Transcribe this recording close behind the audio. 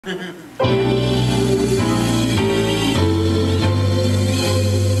Was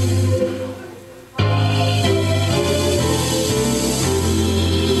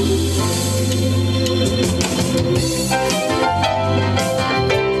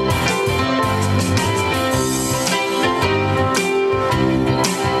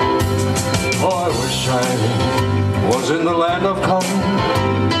in the land of cotton.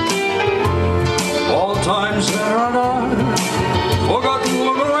 All times there are none forgotten.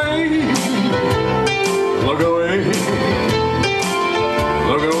 Look away, look away,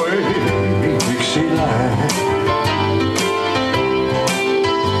 look away, Dixieland.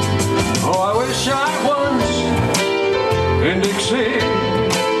 Oh, I wish I was in Dixie.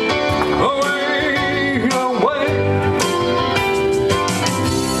 Away, away,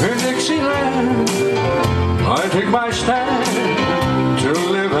 in Dixieland. I take my stand to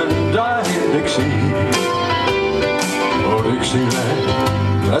live and die in Dixie. Oh, Dixieland,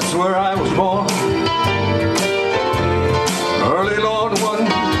 that's where I was born. Early Lord one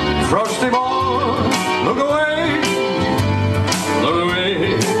frosty morn. Look away, look away,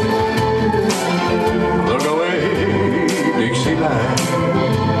 look away, Dixieland.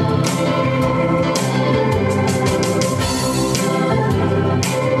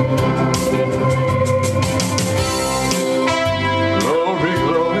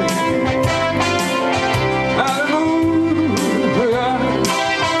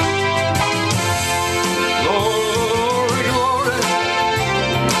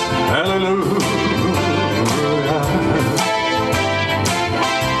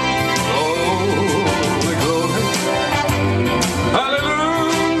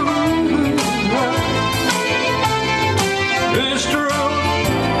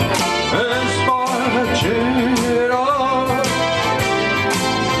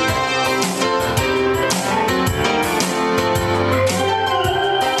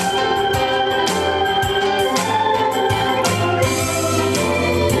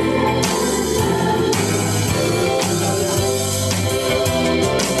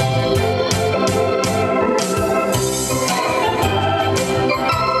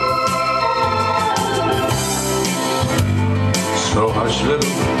 So hush, little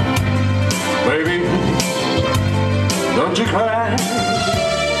baby, don't you cry.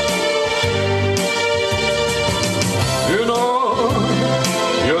 You know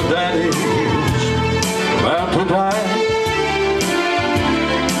your daddy's about to die.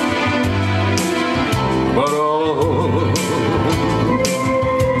 But oh,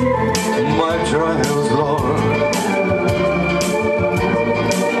 my trials, Lord,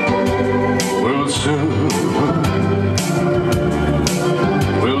 will soon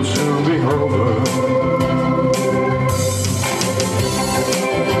be over.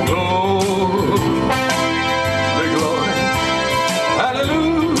 Glory, glory,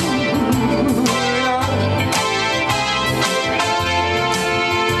 hallelujah.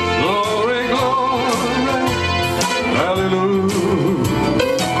 Glory, glory, hallelujah.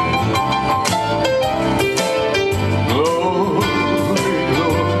 Glory,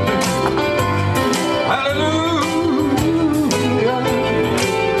 glory, hallelujah.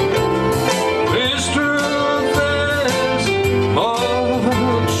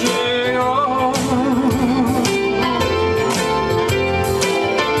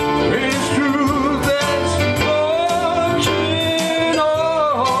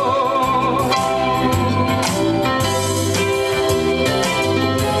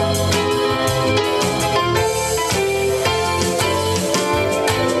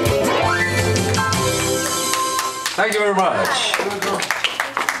 Thank you very much.